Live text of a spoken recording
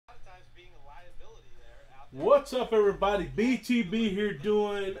What's up, everybody? BTB here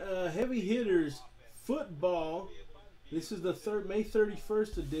doing Heavy Hitters football. This is the May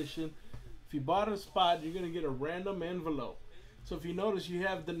 31st edition. If you bought a spot, you're going to get a random envelope. So if you notice, you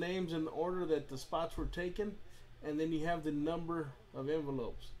have the names in the order that the spots were taken, and then you have the number of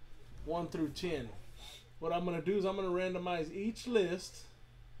envelopes, 1 through 10. What I'm going to do is I'm going to randomize each list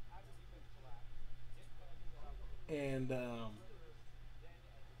and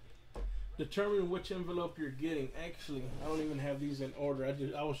determine which envelope you're getting. Actually, I don't even have these in order.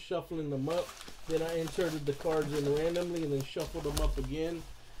 I was shuffling them up, then I inserted the cards in randomly and then shuffled them up again.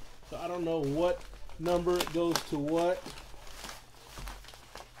 So I don't know what number goes to what.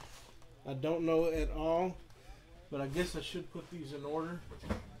 I don't know at all, but I guess I should put these in order.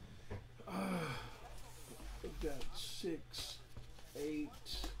 We've got 6, 8.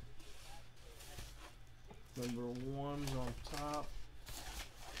 Number 1's on top.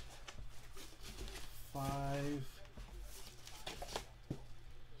 5,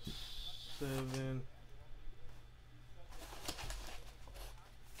 7,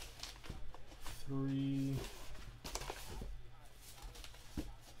 3,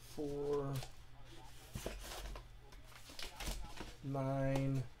 4,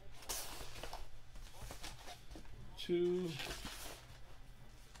 9, 2,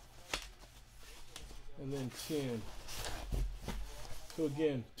 and then 10. So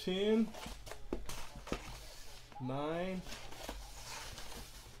again, 10, 9,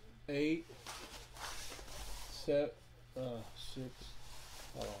 8, 7, 6.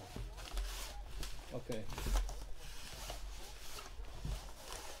 Oh, okay.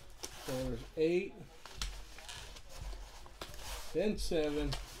 So there's 8, then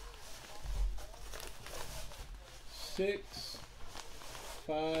 7, 6,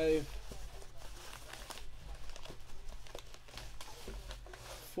 5,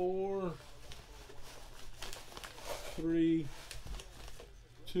 4, 3,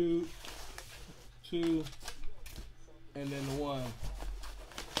 2, and then 1.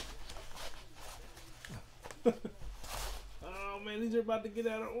 Oh man, these are about to get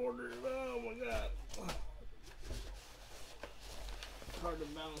out of order. Oh my god. It's hard to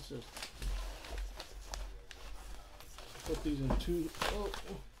balance this. Put these in 2. Oh.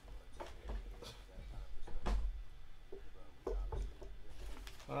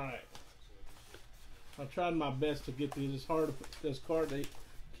 Alright. I tried my best to get these. It's hard to put this card. They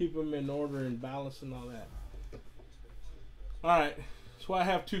keep them in order and balance and all that. Alright. That's why I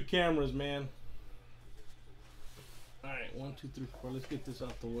have 2 cameras, man. Alright. 1, 2, 3, 4. Let's get this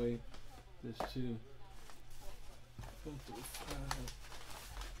out the way. There's 2. 1, 3,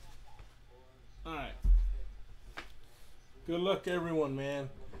 5. Alright. Good luck, everyone, man.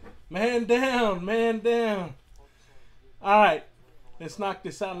 Man down. Man down. Alright. Let's knock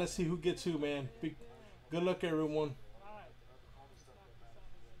this out. Let's see who gets who, man. Good luck, everyone.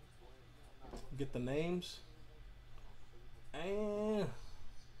 Get the names. And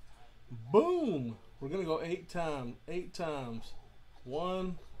boom. We're going to go 8 times. 8 times.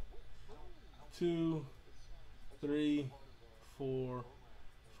 1, 2, 3, 4,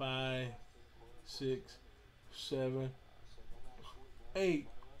 5, 6, 7, 8.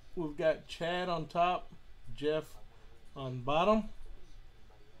 We've got Chad on top. Jeff on bottom.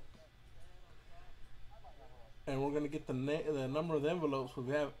 And we're going to get the number of envelopes.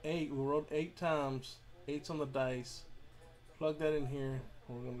 We have 8. We wrote 8 times. 8's on the dice. Plug that in here.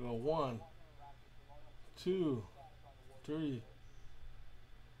 We're going to go 1, 2, 3,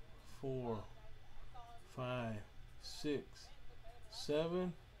 4, 5, 6,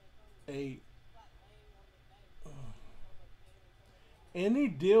 7, 8. Any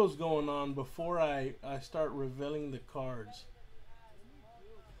deals going on before I start revealing the cards?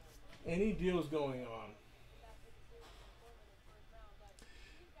 Any deals going on?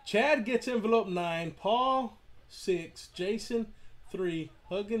 Chad gets envelope 9, Paul 6, Jason 3,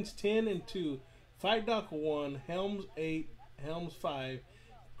 Huggins 10 and 2, Fight Doc 1, Helms 8, Helms 5,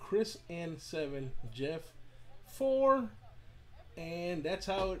 Chris N 7, Jeff 4, and that's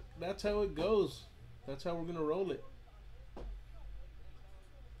how it goes. That's how we're gonna roll it.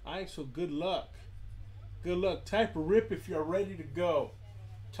 Alright, so good luck. Good luck. Type a rip if you're ready to go.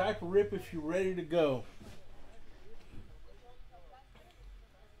 Type a rip if you're ready to go.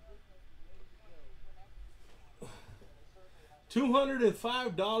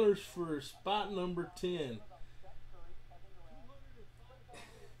 $205 for spot number 10.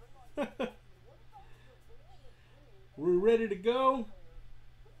 We're ready to go.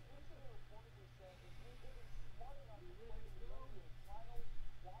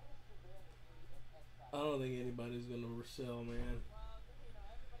 I don't think anybody's gonna resell, man.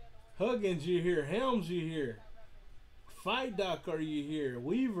 Huggins, you here? Helms, you here? Fight Doc, are you here?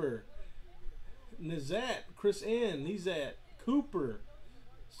 Weaver, Nizat, Chris N, Nizat, Cooper,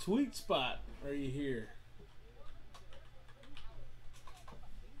 Sweet Spot, are you here?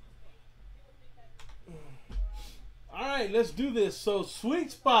 All right, let's do this. So, Sweet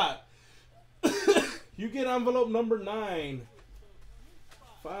Spot, you get envelope number 9.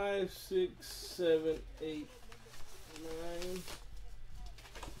 5, 6, 7, 8, 9.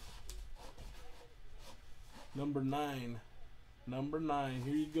 Number 9. Number 9.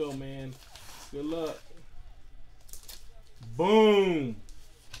 Here you go, man. Good luck. Boom.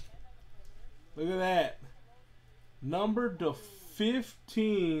 Look at that. Number to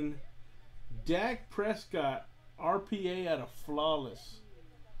 15. Dak Prescott. RPA out of Flawless.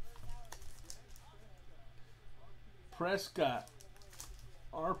 Prescott.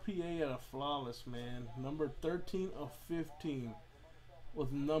 RPA out of Flawless, man. Number 13 of 15.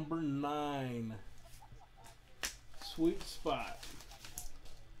 With number 9. Sweet Spot.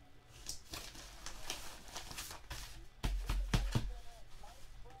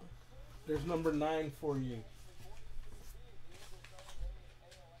 There's number 9 for you.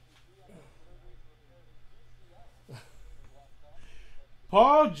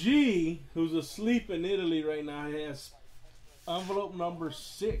 Paul G, who's asleep in Italy right now, has envelope number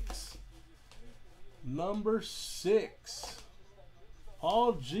 6. Number 6.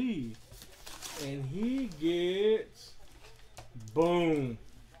 Paul G. And he gets, boom,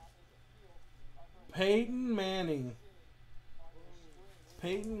 Peyton Manning.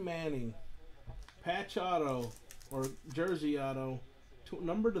 Peyton Manning. Patch auto, or jersey auto.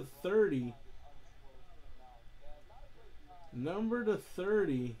 Number to 30. Number to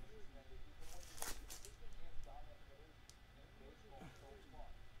 30.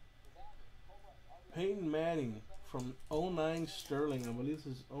 Peyton Manning from 09 Sterling. I believe this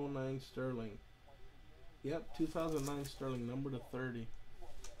is 09 Sterling. Yep, 2009 Sterling, number to 30.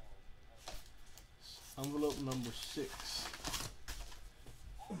 Envelope number 6.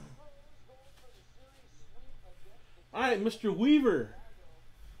 Alright, Mr. Weaver.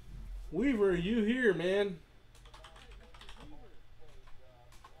 Weaver, you here, man?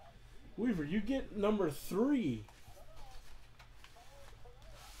 Weaver, you get number 3.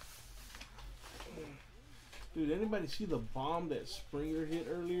 Dude, anybody see the bomb that Springer hit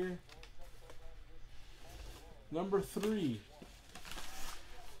earlier? Number 3.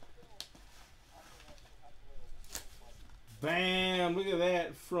 Bam! Look at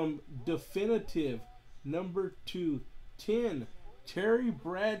that. From Definitive. Number 210. Terry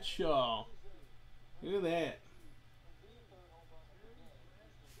Bradshaw. Look at that.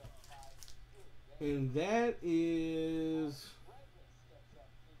 And that is...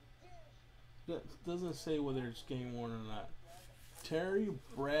 That doesn't say whether it's game worn or not. Terry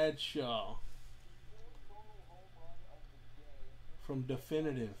Bradshaw. From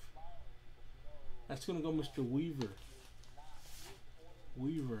Definitive. That's going to go Mr. Weaver.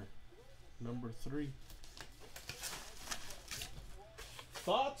 Weaver. Number 3.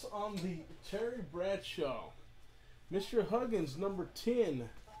 Thoughts on the Terry Bradshaw? Mr. Huggins, number 10.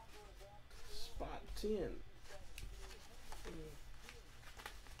 Spot 10.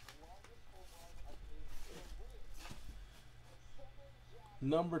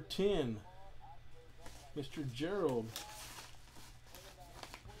 Number 10. Mr. Gerald.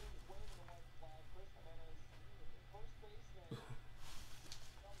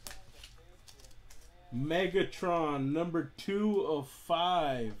 Megatron, number 2 of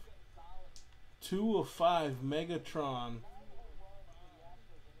 5. 2 of 5, Megatron.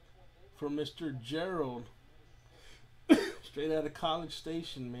 For Mr. Gerald. Straight out of College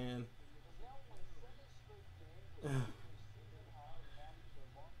Station, man.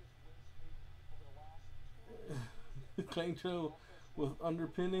 Claim show with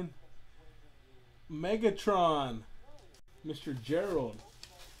underpinning. Megatron. Mr. Gerald.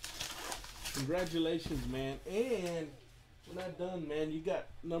 Congratulations, man. And we're not done, man. You got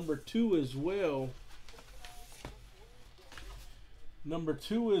number 2 as well. Number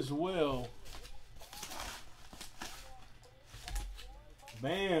 2 as well.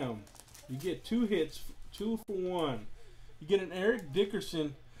 Bam. You get 2 hits. 2 for 1. You get an Eric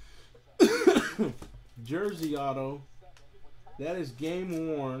Dickerson jersey auto. That is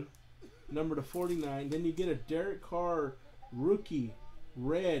game worn. Number to 49. Then you get a Derek Carr rookie.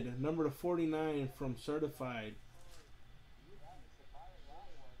 Red, number to 49 from Certified.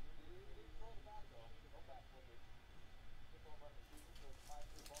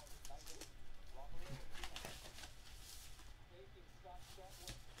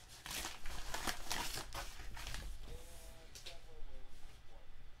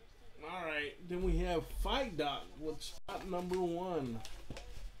 Then we have Fight Doc with spot number 1.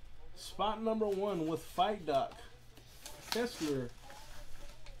 Spot number 1 with Fight Doc. Kessler.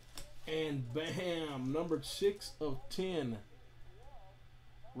 And bam, number 6 of 10.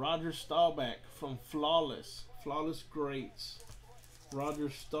 Roger Staubach from Flawless. Flawless Greats. Roger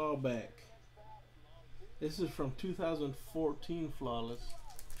Staubach. This is from 2014 Flawless.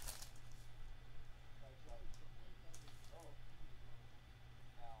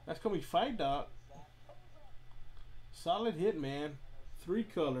 That's going to be Fight Doc. Solid hit, man.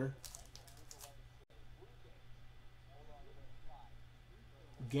 3-color.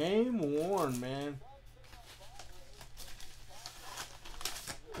 Game worn, man.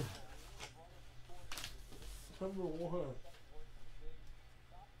 Number 1.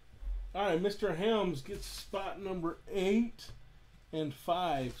 Alright, Mr. Helms gets spot number 8 and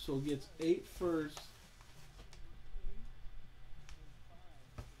 5. So gets 8 first.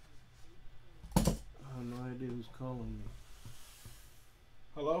 I have no idea who's calling me.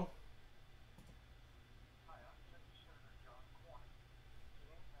 Hello?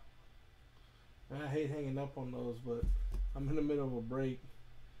 I hate hanging up on those, but I'm in the middle of a break.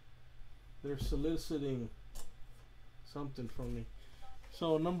 They're soliciting something from me.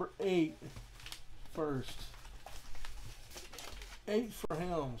 So number 8 first. 8 for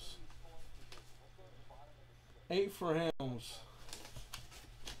Helms. 8 for Helms.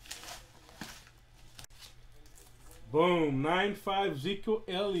 Boom. 9-5 Ezekiel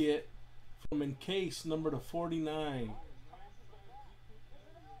Elliott from Encase, number to 49.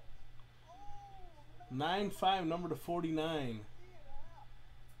 9-5, number to 49.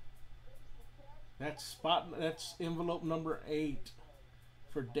 That's envelope number 8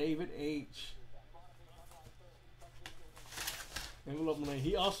 for David H. Envelope number 8.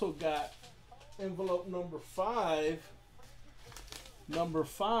 He also got envelope number 5. Number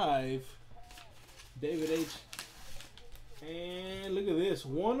 5, David H. And look at this.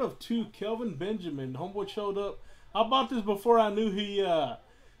 1 of 2, Kelvin Benjamin. Homeboy showed up. I bought this before I knew he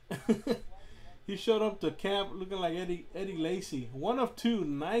he showed up to camp looking like Eddie Lacy. 1 of 2,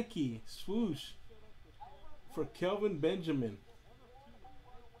 Nike swoosh for Kelvin Benjamin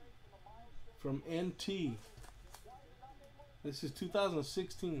from NT. This is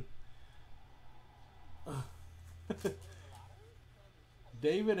 2016.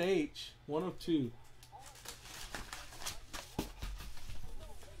 David H. 1 of 2.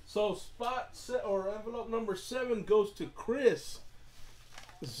 So spot or envelope number 7 goes to Chris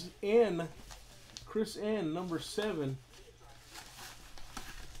N. Chris N. Number 7.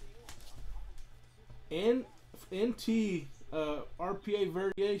 And NT RPA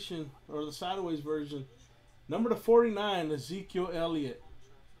variation or the sideways version. Number to 49, Ezekiel Elliott.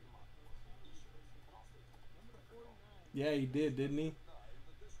 Yeah, he did, didn't he?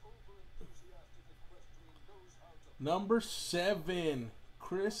 Number 7,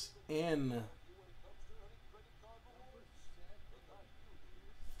 Chris N.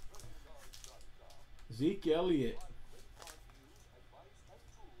 Zeke Elliott.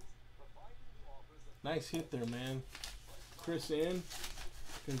 Nice hit there, man. Chris N.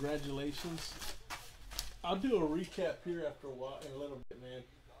 Congratulations. I'll do a recap here after a while, in a little bit, man.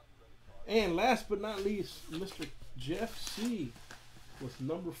 And last but not least, Mr. Jeff C. with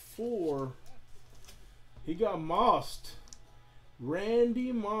number 4. He got mossed.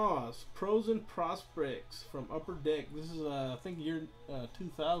 Randy Moss, Pros and Prospects from Upper Deck. This is, I think, year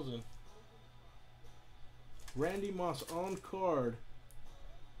 2000. Randy Moss on card.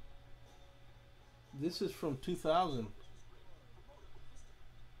 This is from 2000.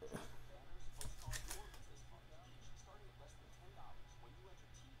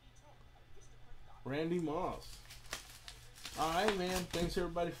 Randy Moss. Alright, man. Thanks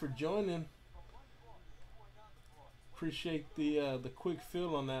everybody for joining. Appreciate the quick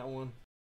fill on that one.